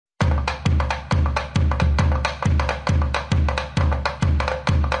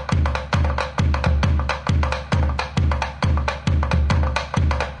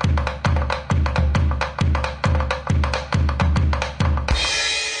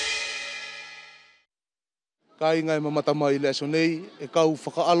Ka inga e mamatama i le aso nei, e kau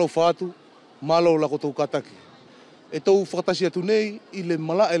whakaalo whātu, malo la kotou kataki. E tau whakatasi atu nei, i le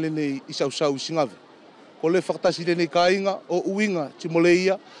malaele nei i sausau Sigave. Ko le whakatasi le nei ka inga o uinga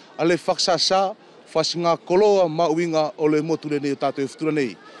timoleia, a le whaksasa, whasinga koloa ma uinga o le motu le nei o tātou e futura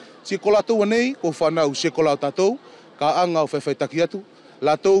nei. Si ko lātou anei, ko whanau se ko lau tātou, ka anga o whaiwhaitaki atu,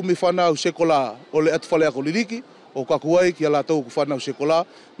 lātou me whanau se ko la o le atu whalea ko liriki, o kakuai ki a lātou ko whanau se ko la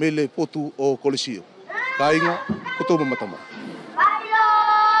me le potu o kolesio. Ka inga, kotou mamatama.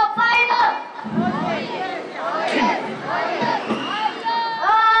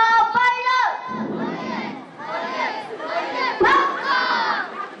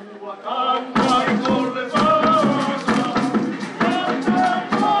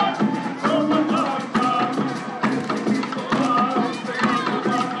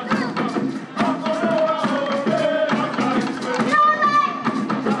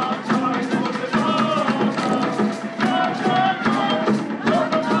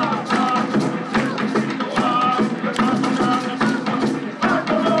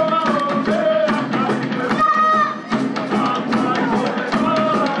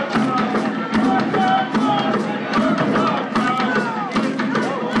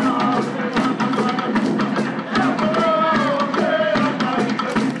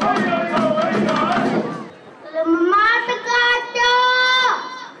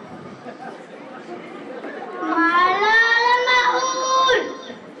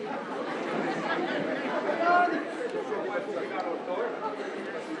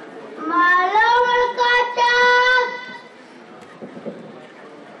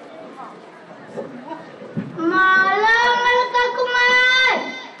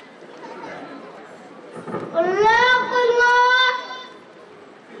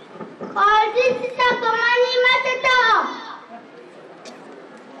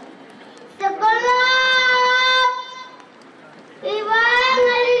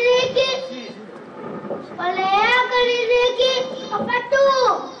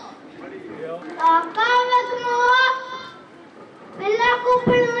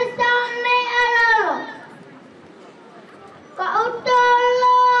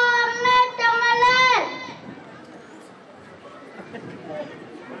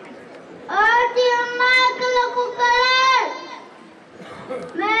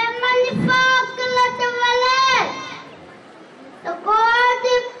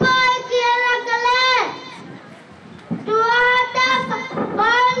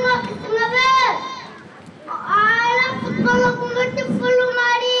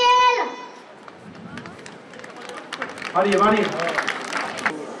 Mari.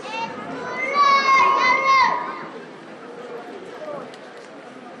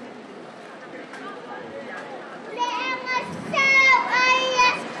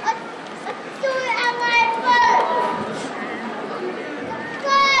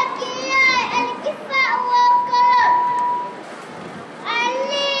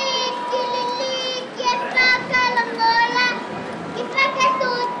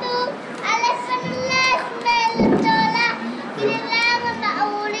 Thank you.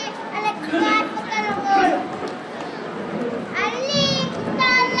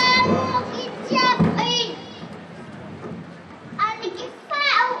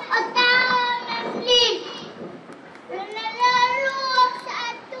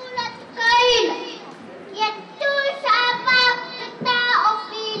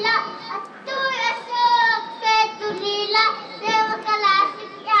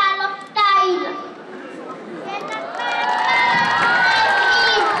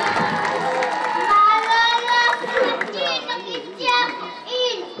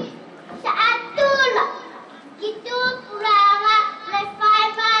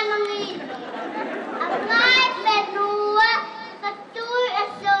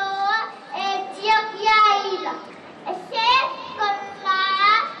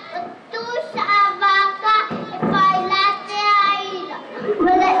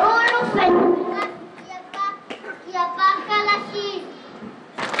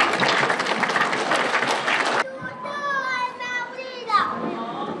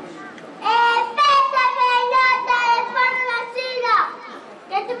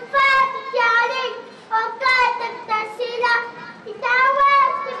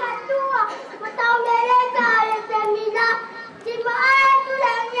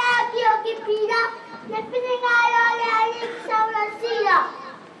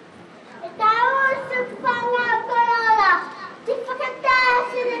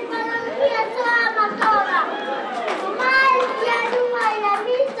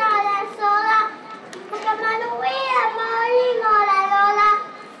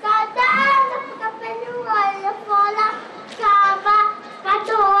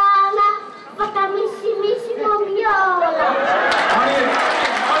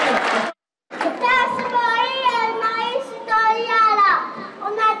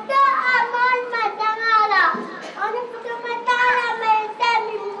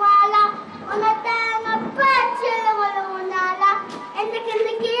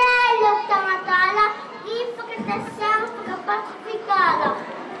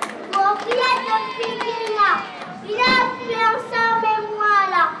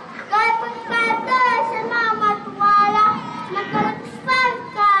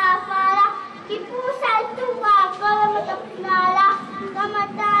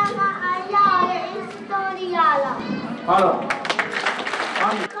 Halo.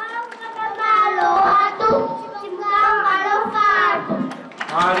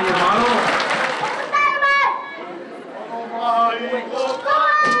 Mari, malo.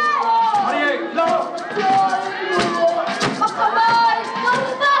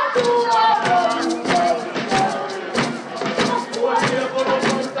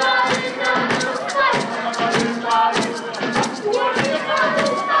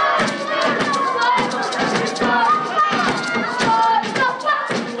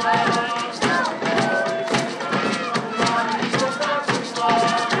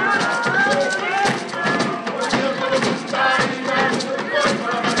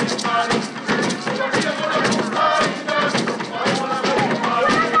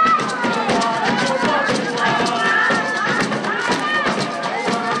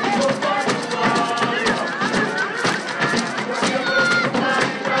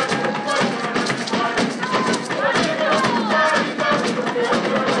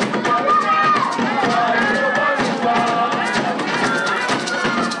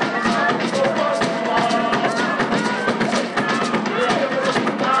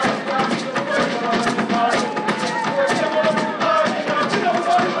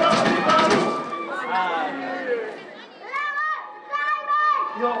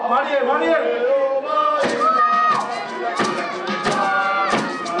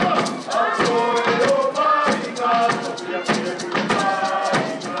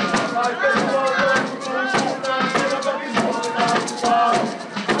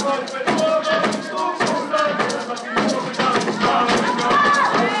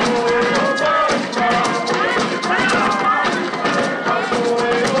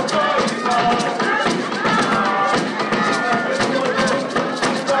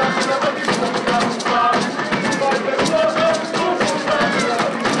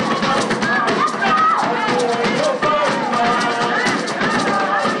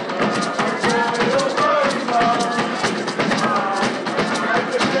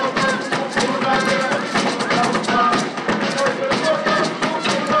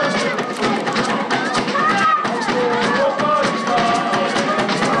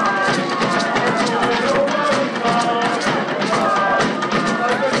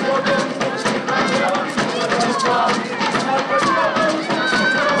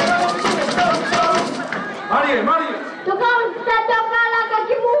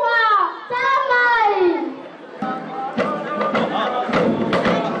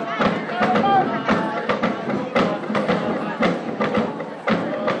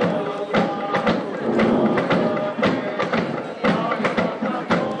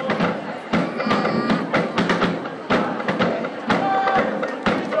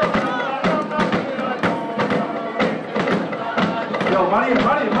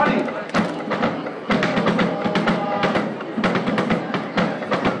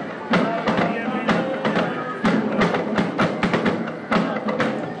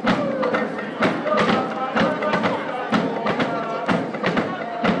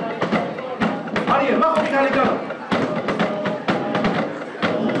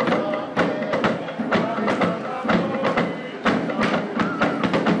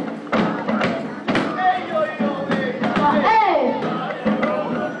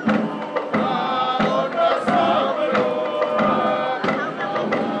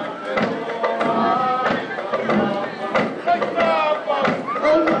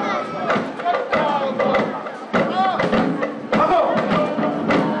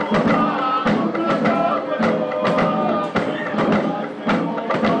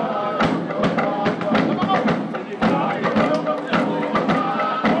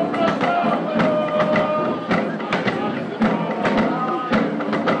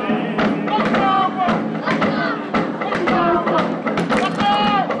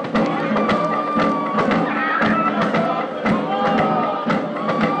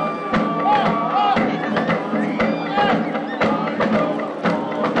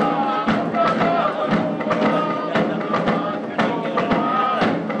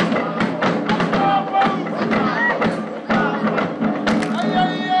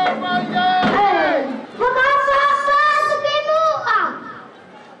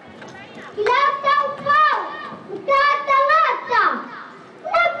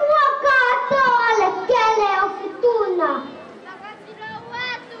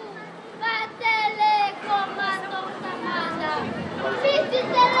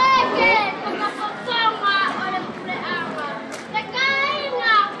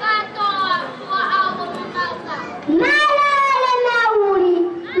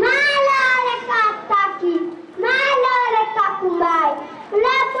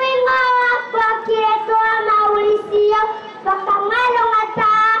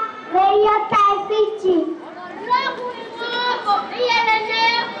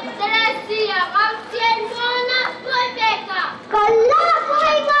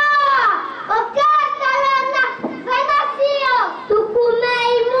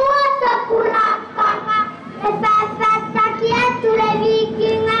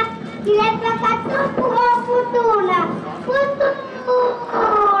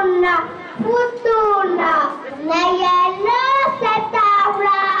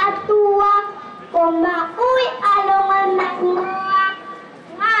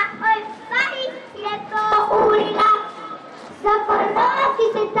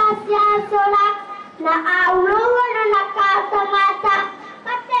 na aulunga no nakasamata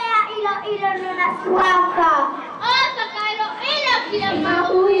katea ilo no nasuaka. Asa ka ilo kila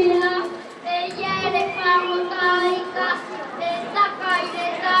mauila e yere kamotaika e sakaile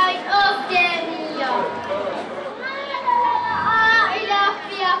tai okeria. Ila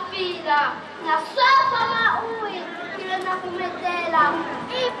fia na sopa maui kila na kumetela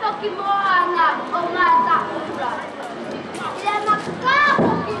ipo kimoana o mata ura. Ila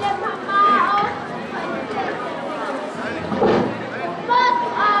makako ila mamao Matu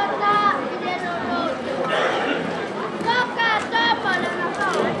ana ila loloto Toka topa na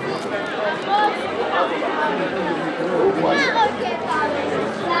nakao Na oke kame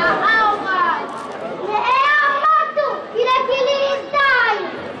Na awai Ne ea matu ila kiliritai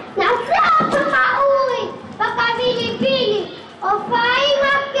Na sopa maui Baka vili o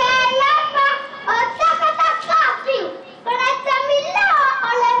fainga kelepa o takatakapi Parata miloa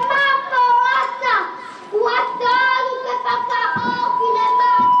ole mako asa Kuatonu ke paka oki le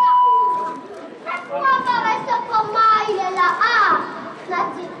mata ua Nakua pareso komaile la a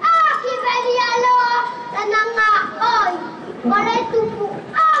Nati aki veli aloa la nanga oi Ole tupu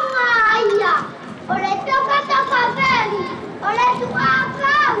anga aia Ole toka veli Ole tu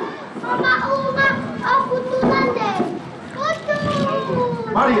akau Oma uma o kutunande Kutu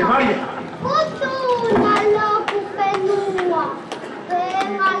Maria Kutu nalo kupenua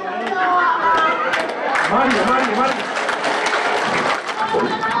Venga loa Maria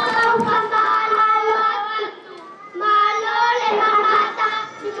Malole mamata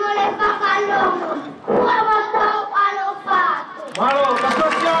Simole pakalomo Uamatau alofato Malo,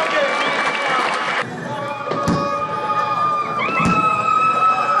 t'applaudissements.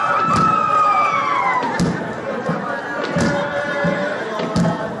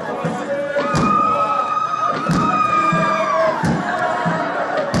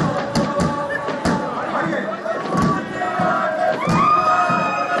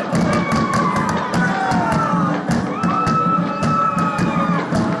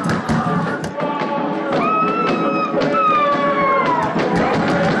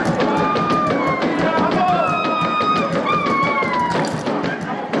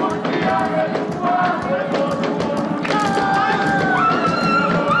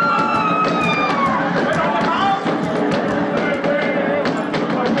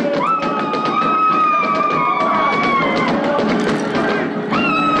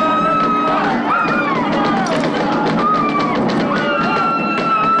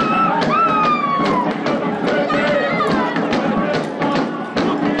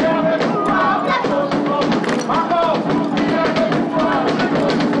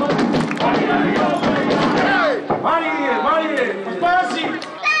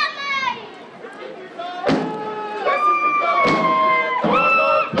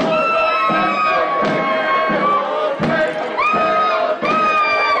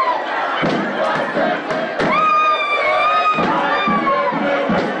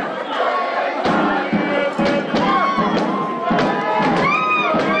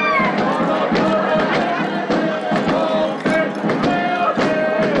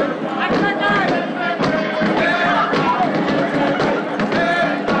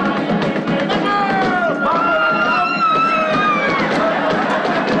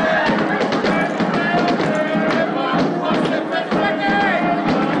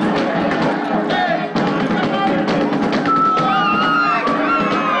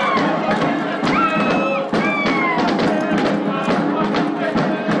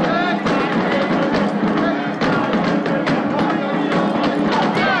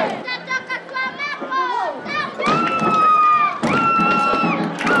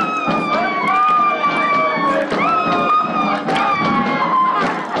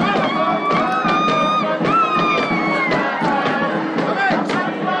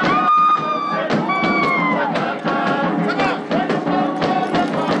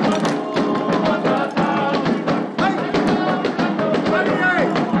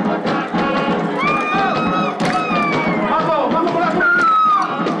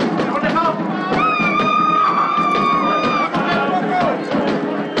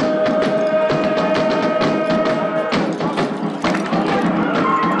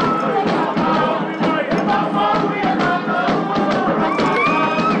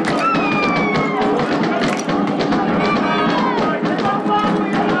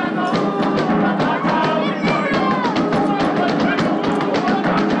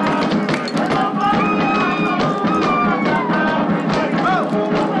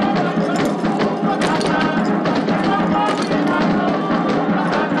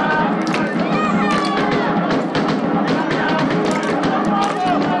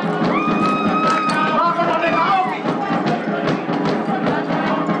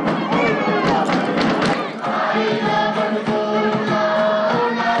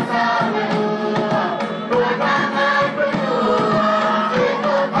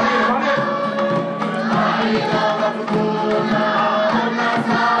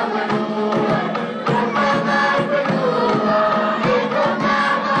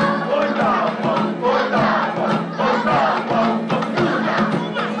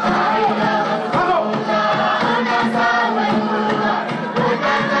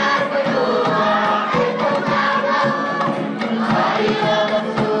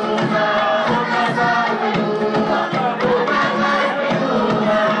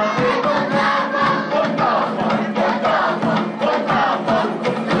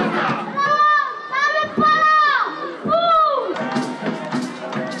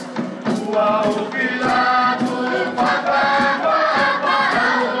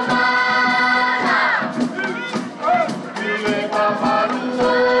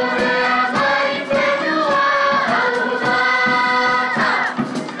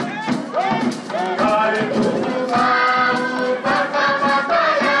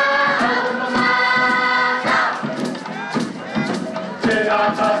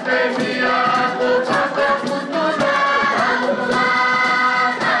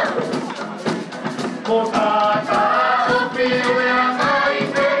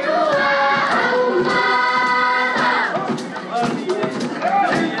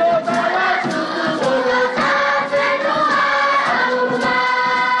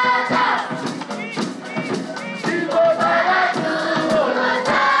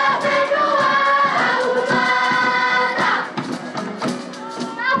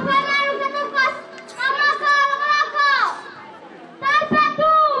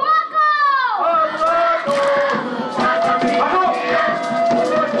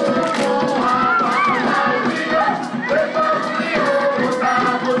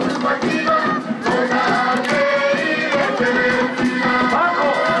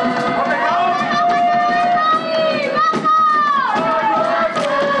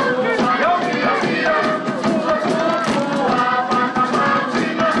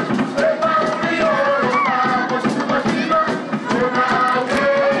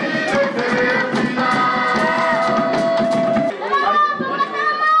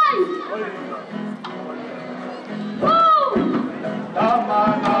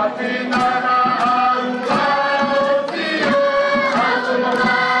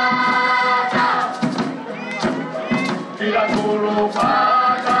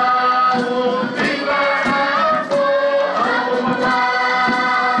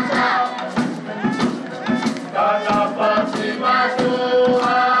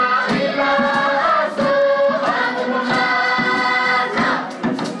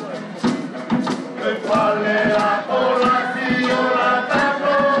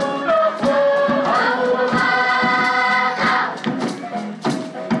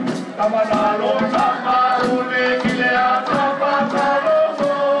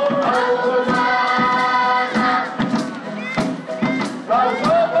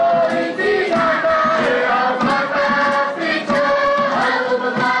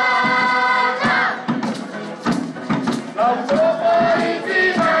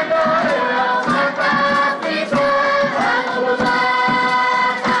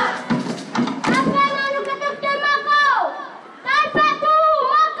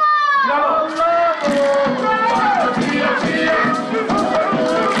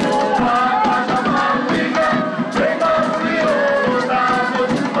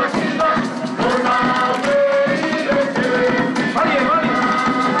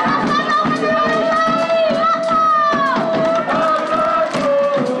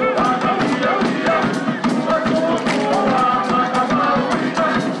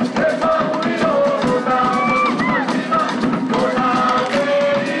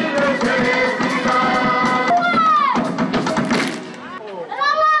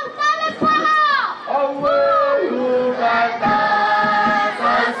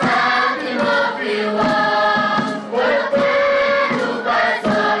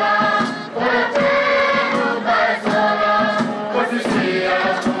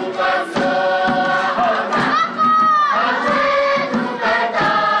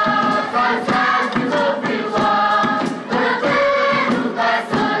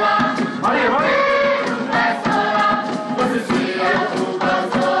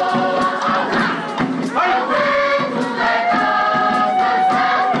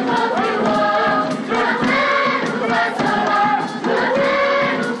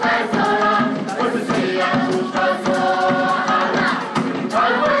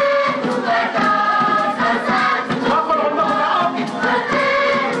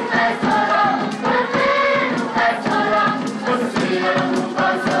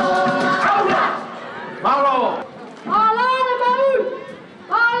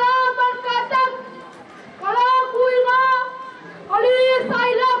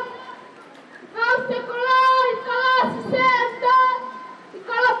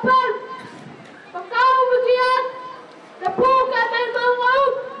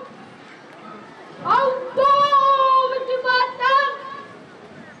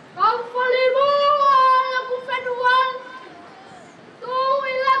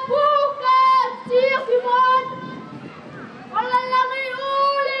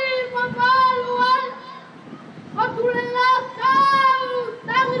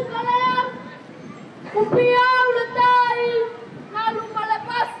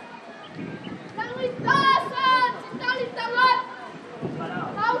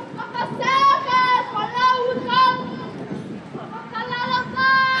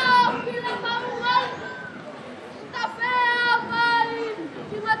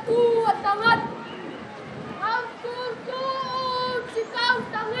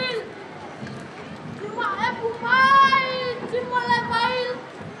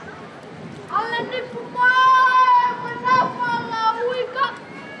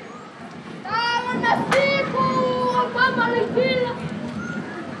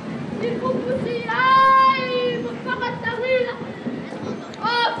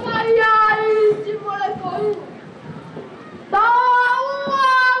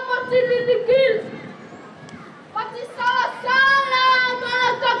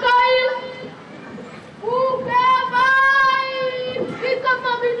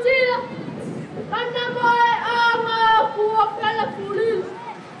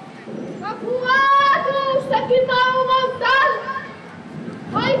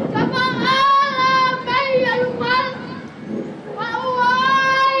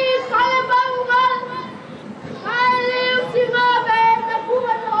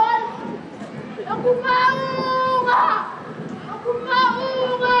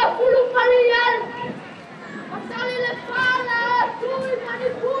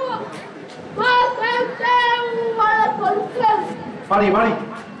 Mari, mari.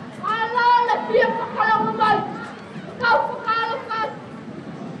 Ala, lebih pakalang mai. Kau pakalang kan.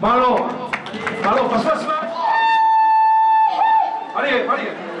 Malo. Malo, pas. Mari, mari.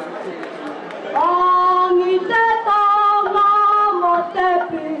 Angite tanga mate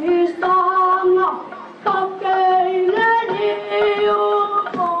pistanga. Takeile niu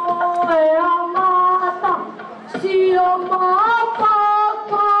koe amata. Sioma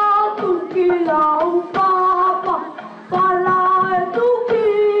papa tukilau papa. Palae tuki,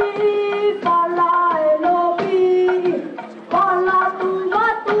 palae lobi. Pala tula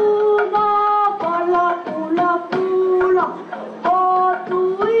tula, pala tula tula.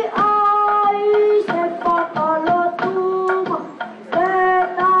 Otui ai se patalo tuma. Se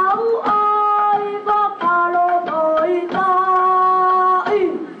tau ai bakalo doitai.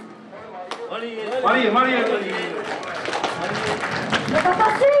 Mari, mari.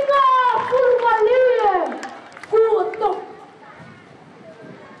 Nakatasinga purwalie kuto.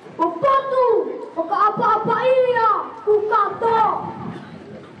 Kupatu apa-apa iya kukato.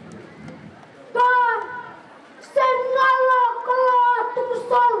 Kan sengala kala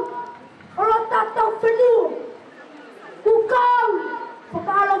tusol ala tatau fenu. Kukau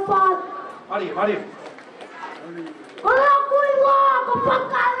pakalafat. Mari, mari. Kalau kuiwa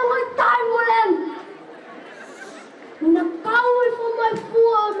kapakalo itai molen. Nakawi for my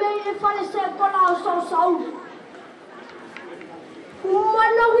poor may if I say kola so.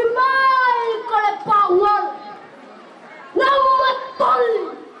 Manangi mai kole power. Namatol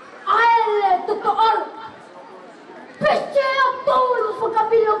aele tutool. Peste atol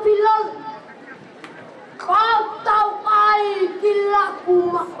pagkapilo-pilol. Kau tau ai kila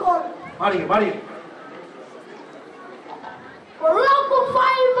kumakol. Mari, mari. Kalau ku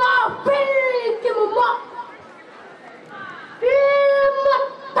faiva pilih kimumak. Ilmu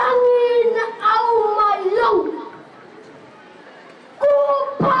tangin au mai long. Ku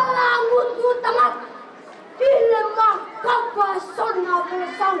palangut utangat. Ilmu kapason na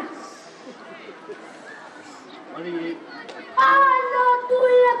bersang. Ano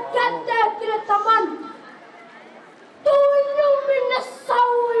tuya kete kira taman. Tuyo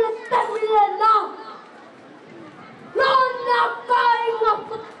minasau letemilena. Lona kai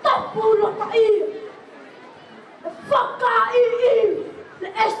ngakutapulo kai. Fakai le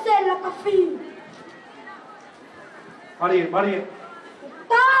estela kafi. Mari, mari.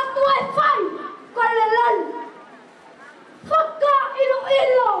 Tatu e fai kolelan. Faka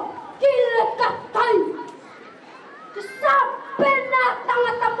ilo kile katai. Kesapena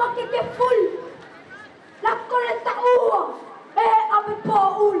tangata makikeful. La koleta ua abe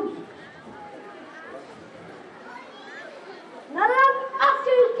poul. Nalang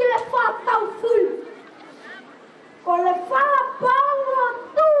akil kile fatau full. Kole fala pango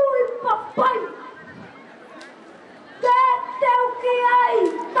tui papai. Keteu kiai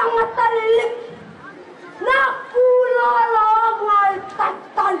tangata lilik. Nakulala ngal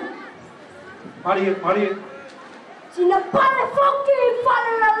tatal. Mari, mari. Sina pale foki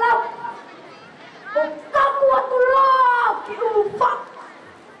fala lalap. Kaku atulak ki umufak.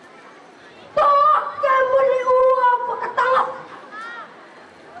 Toke muli ua pakatangap.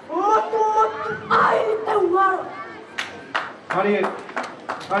 Matu-matu ai tewar. Mari,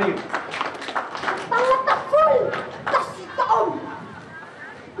 mari. Tangata full kasih taom.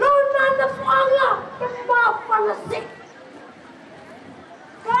 Lona na fuanga kemapa nasik.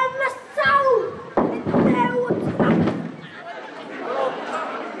 Karena sau ditewut tak.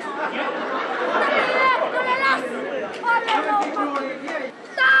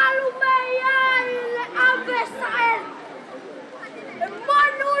 Talu meyai le abesael.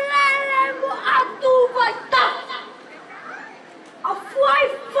 Manulele mu atu baitak. Afuai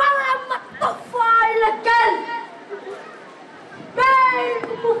fala matofai lekel. Bei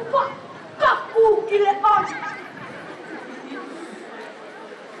mufa kaku kileon.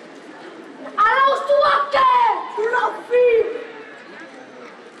 Alau suake lofi.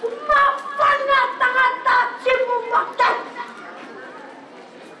 Umapana tangata cimu maket.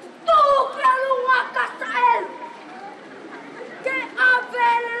 Tuh kalau ngakasael. Ke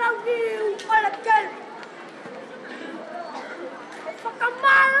avel launiu olekel.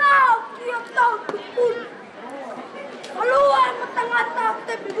 Pakamalau kia tau tukun. Keluar matangata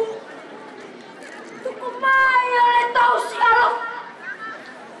tebibu. Tukumai oleh tau si alok.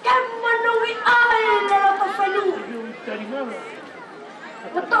 Kemanungi air dalam pefenu.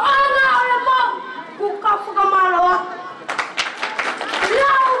 Betuana oleh mau. Buka pakamalau.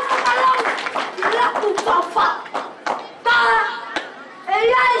 Lau pakalau. Laku bapak. Tak.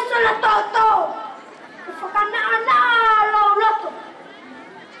 Eyai salah toto. Pakana anak lau lato.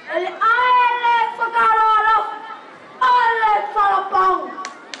 Ele aile pakalo lau. Ale fala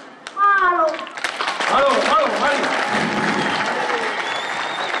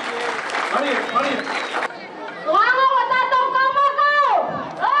Wango watatong kamako!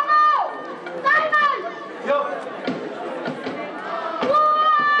 Wango! Kainan! Yo.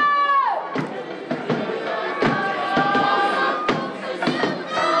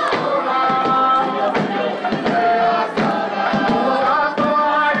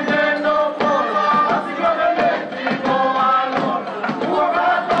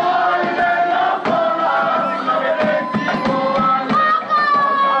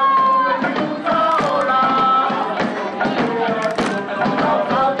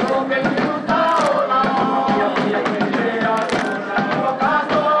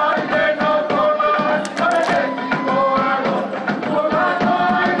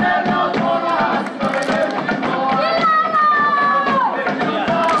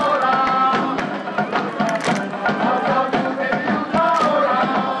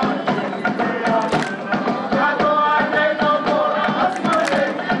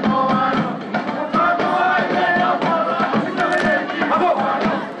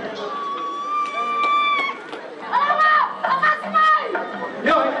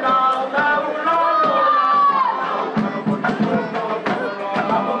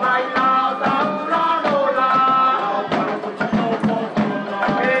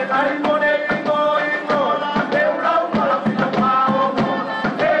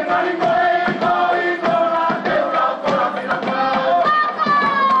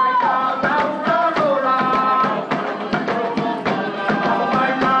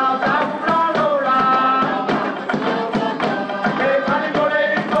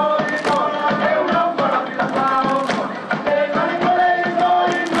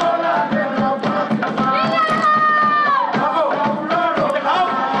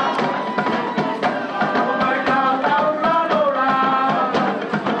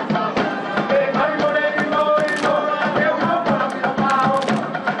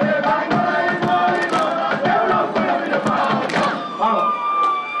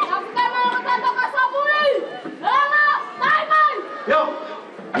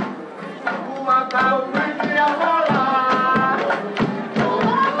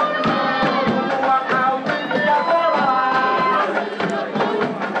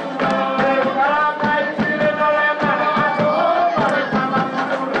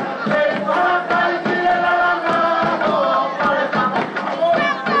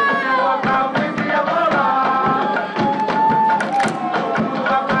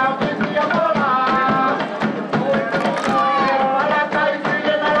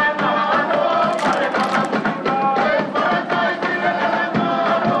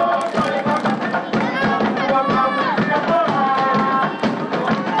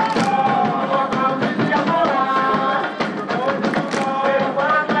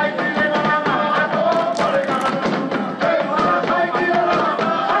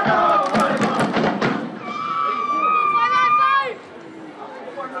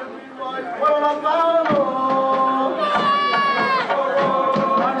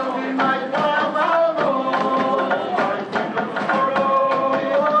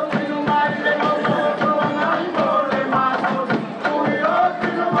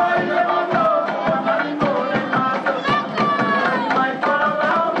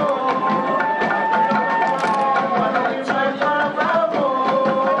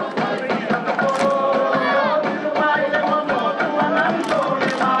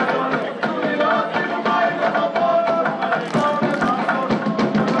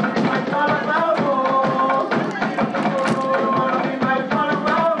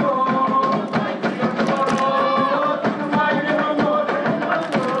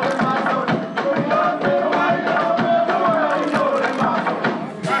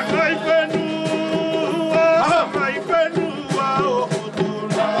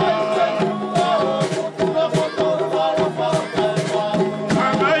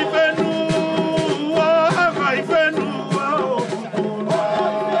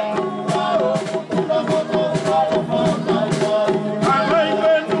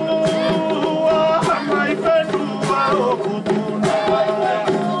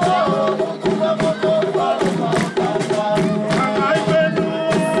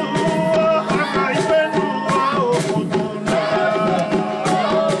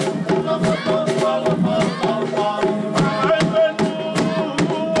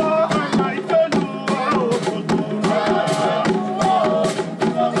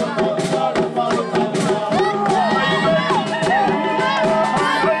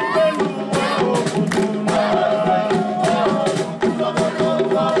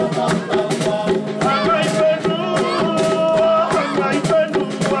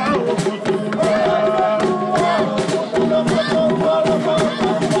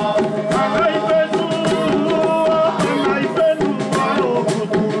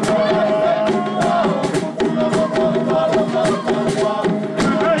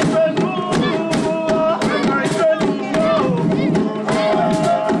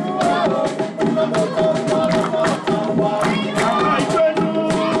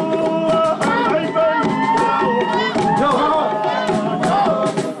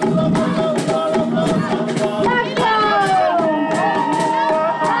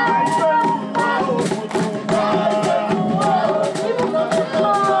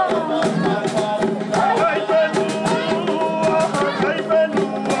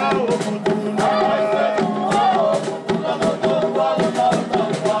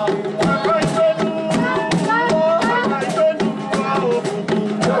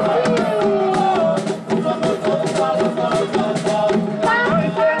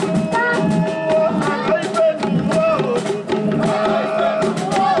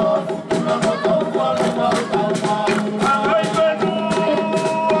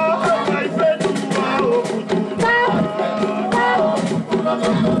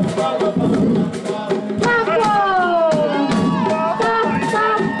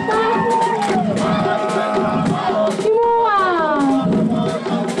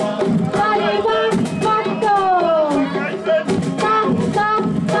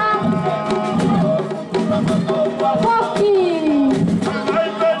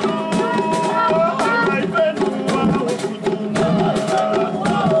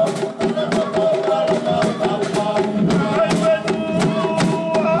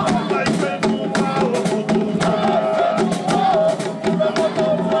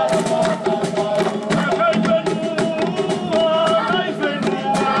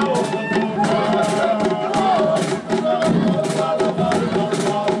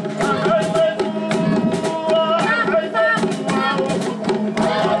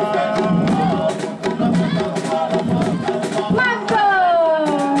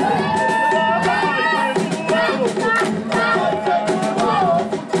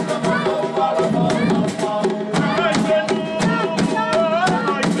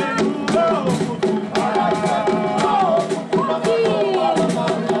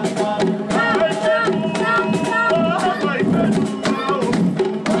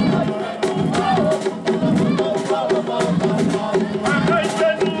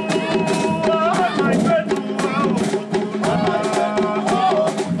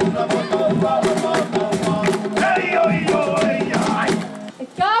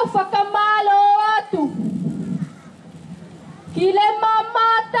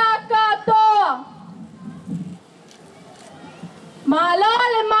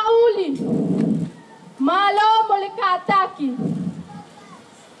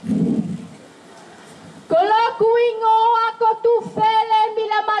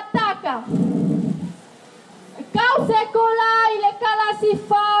 si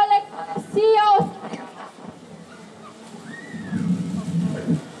fale sios.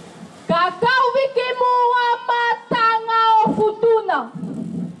 Kakau wiki mua matanga o futuna.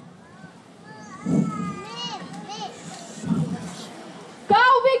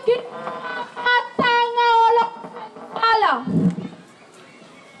 Kau wiki matanga o lokala.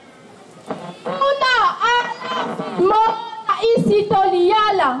 Una ala mo isi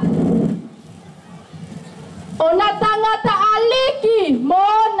toliala. Ona tangata aliki mo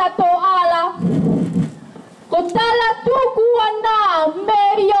na toala. Kotala tuku ana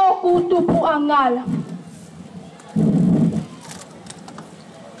merio kutupu angala.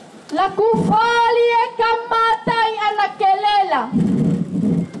 La kufali e kamatai anakelela.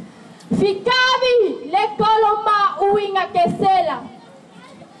 Fikavi le koloma uinga kesela.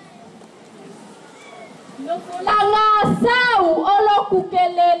 Langa sau olo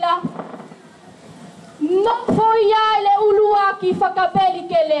kukelela. No foia le uluaki fakabeli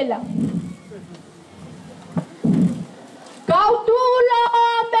kelela. Kautulo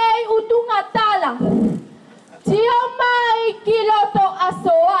mei utungatala. Tio mai kiloto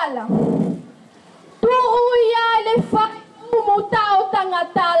asoala. Tu uia le fai umutao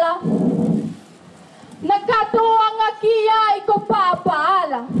tangatala. Nakatoanga kia iko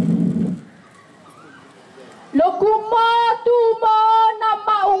papaala. Lokumotu mo na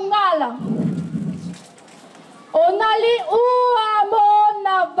maungala. Onali ua mo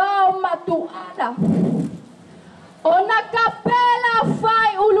na vau matuala. Ona kapela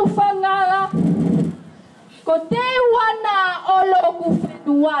fai ulufangala. Kote wana olo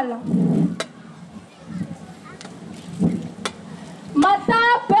kufenuala. Mata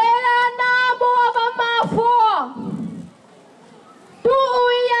pela na moa mafoa. Tu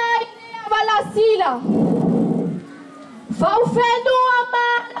uia ia balasila. Fau fenu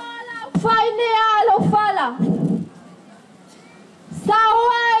amala fai ne alo fala.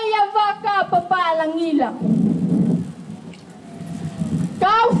 Sawai ya vaka papalangila.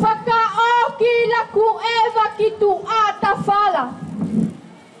 Kau whakaoki la kuewa ki tu atawhala.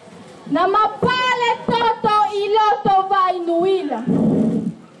 Na mapale toto I loto vai nuila.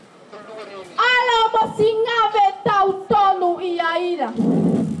 Ala mo Sigave tau tonu I aila.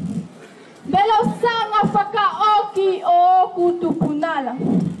 Belo sanga whakaoki o kutupunala.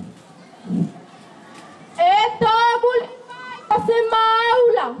 E tō bulimai o se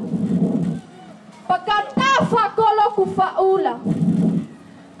maula. Pakatafa kolo kufaula.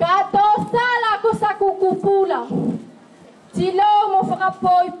 Kato sala ko sa kukupula. Tilo mo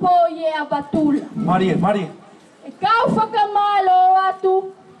whakapoi e abatula. Marie. Ikaw whakamalo atu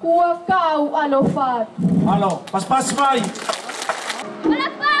kua kau alofat. Alo, pas Marie.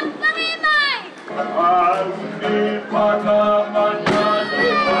 Malapang pangimay!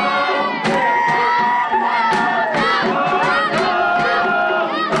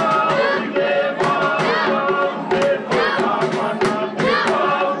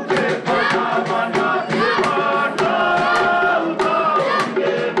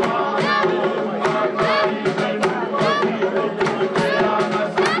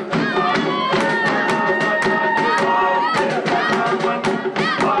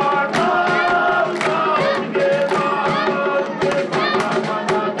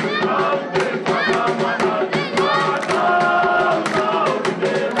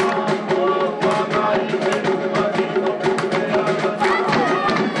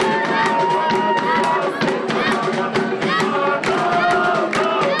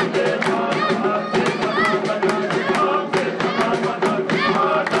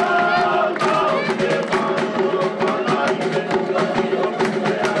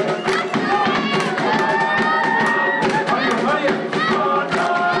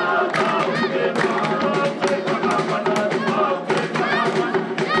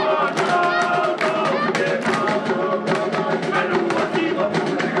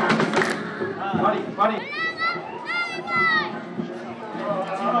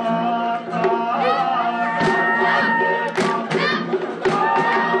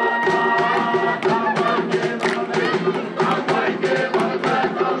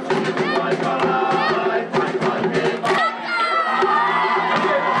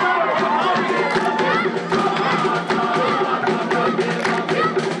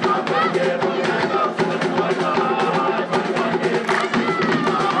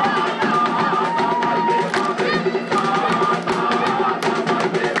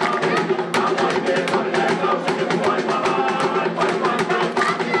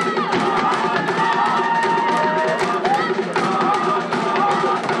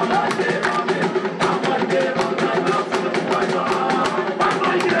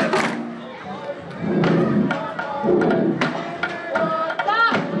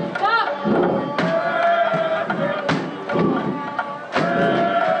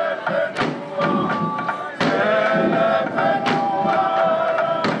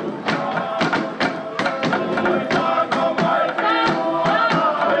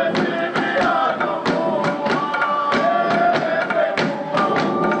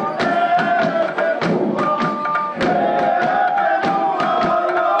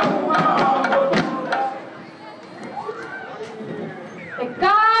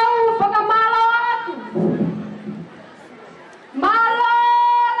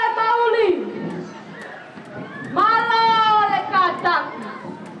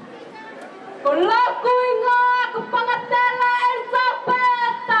 Kulakuinga kupangatela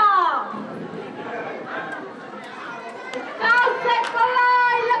ensapeta. Kau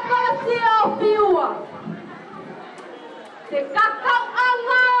sekolai la kolasio piua. Te kakau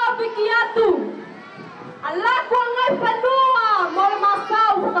anga bikiatu. Alaku angai panua mol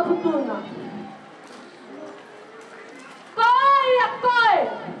masau sa Futuna. Koi a koi.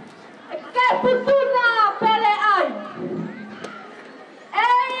 Ke Futuna pele ai.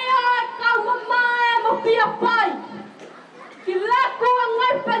 Kau mamae mo pia pai. Kilaku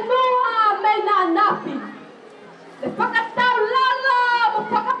angai panua me na napi. Le whakatau lala mo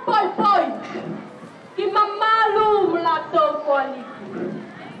whakapoi poi. Ki mamalu mulato koaliki.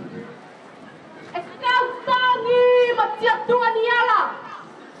 E kau tangi ma tia tua ni ala.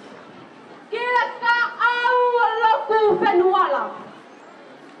 Kila ka au aloku fenuala.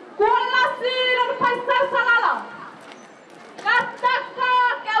 Kualasi lan paisal salala. Kataka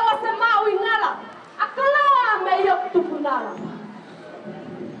ke wase mau ingala. Akala me yok tupunala.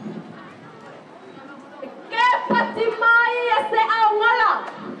 Ke Fatima ese au ngala.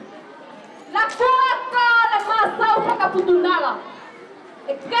 La kuaka le masau Futunala.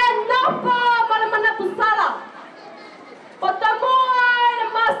 Ke nopo male manatu sala. Potamua le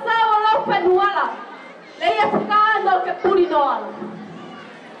masau lo fenuala. Le yafkano ke purinoala.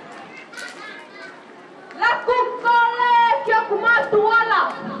 La kukole ke kumatuala.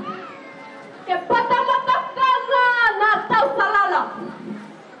 Ke Fatima Takasi na tau salala.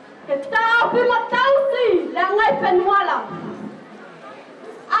 Ke tau pimatausi le ngai fenuala.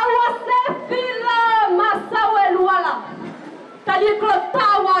 Awase fila masau eluala. Tali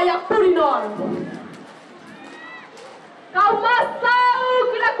tawa ya purinoala. Kau masau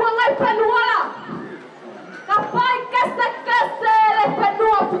kila kuangai fenuala. Kapai kese le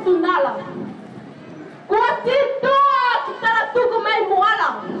fenua Futunala. Kuatito kita ratuku mai muala.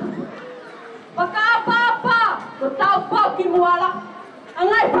 Baka apa-apa, no tau pau ki muala.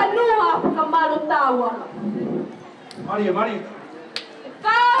 Angai panua pakamalu tawa. Mari.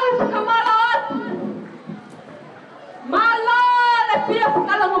 Kau pakamala atu. Mala le pia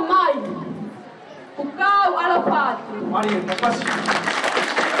pakalang mai. Ukau alapati. Mari, makasih.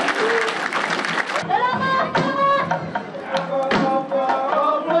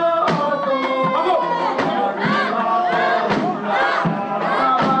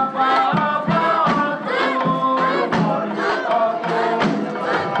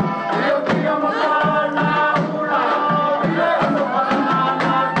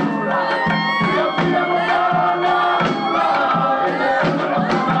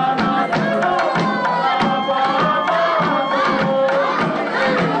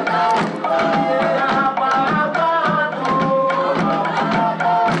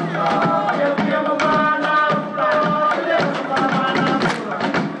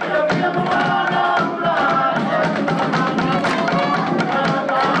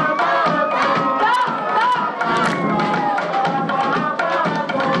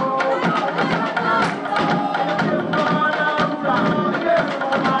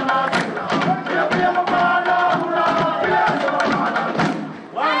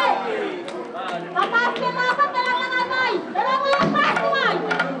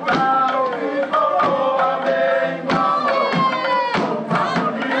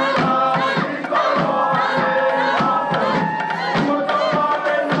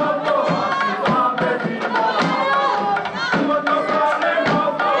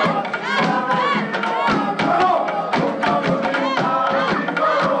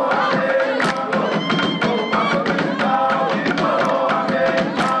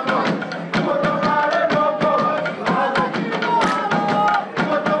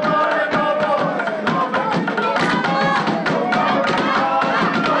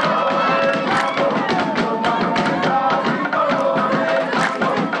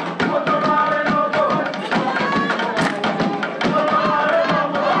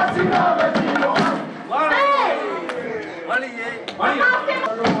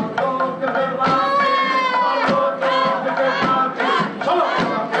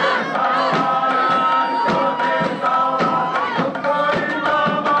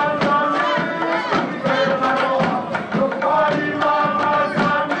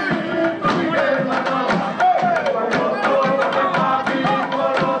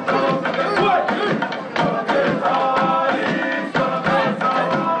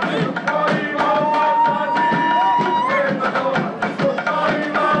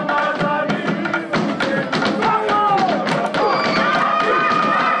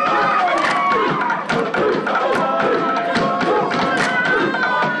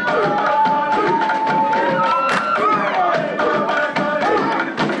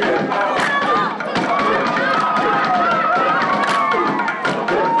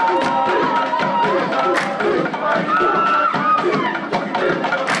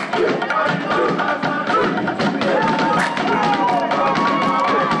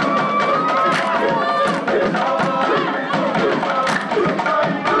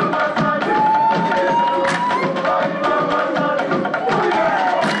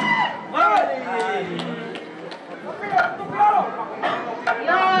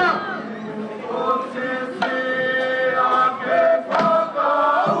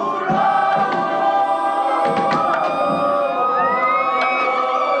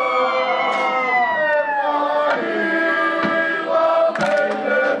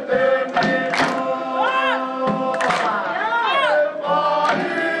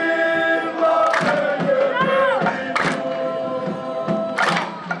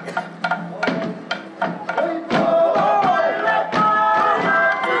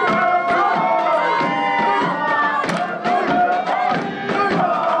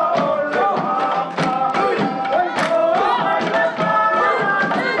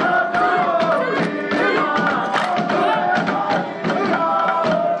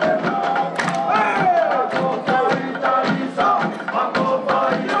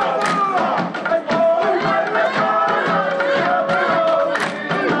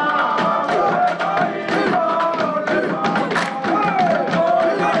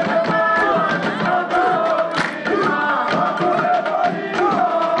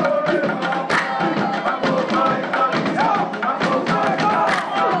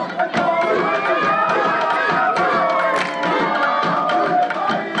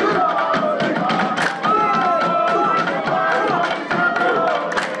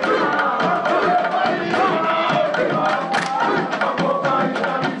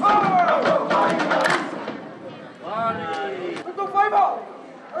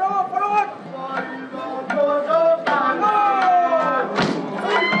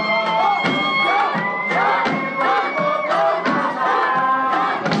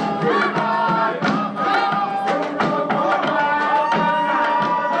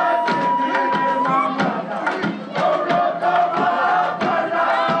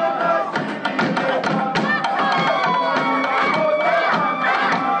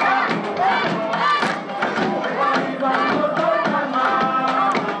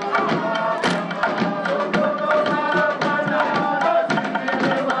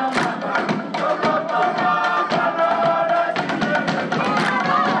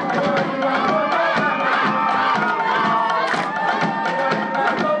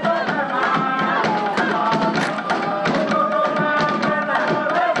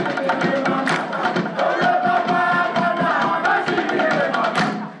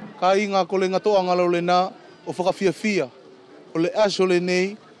 ka inga ko le ngatoa ngalo le na o whakawhiawhia. O le aso le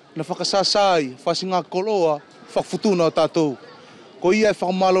nei na whakasasai whasinga koloa whakfutuna o tātou. Ko ia e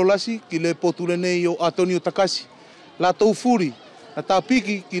whakamalo lasi ki le potu le nei o Apolosio Takasi. La tau furi na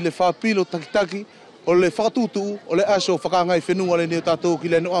tāpiki ki le whapilo takitaki o le whakatutu o le aso whakangai whenua le nei o tātou ki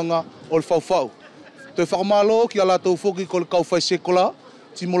le noanga o le whauwhau. Toi whakamalo ki a la tau foki ko le kauwhai sekola,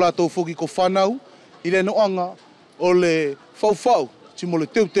 timo la tau foki ko whanau, i le noanga o le whauwhau, timo le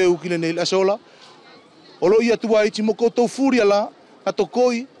teuteu ki le nei le asola. O lo ia tuai timo koutou furi ala, na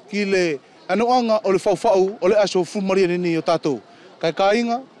tokoi ki le anoanga o le whauwhau o le aso fumaria ni o tātou. Kai ka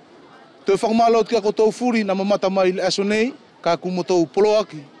inga, toi whakamalo ki a koutou furi na mamata mai le aso nei, ka kumotou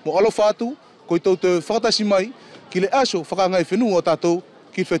poloaki mo alo whātu, ko i tau te whakatasi mai ki le aso whakangai whenua o tātou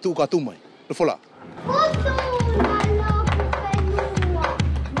ki whetu katumai. Le whola.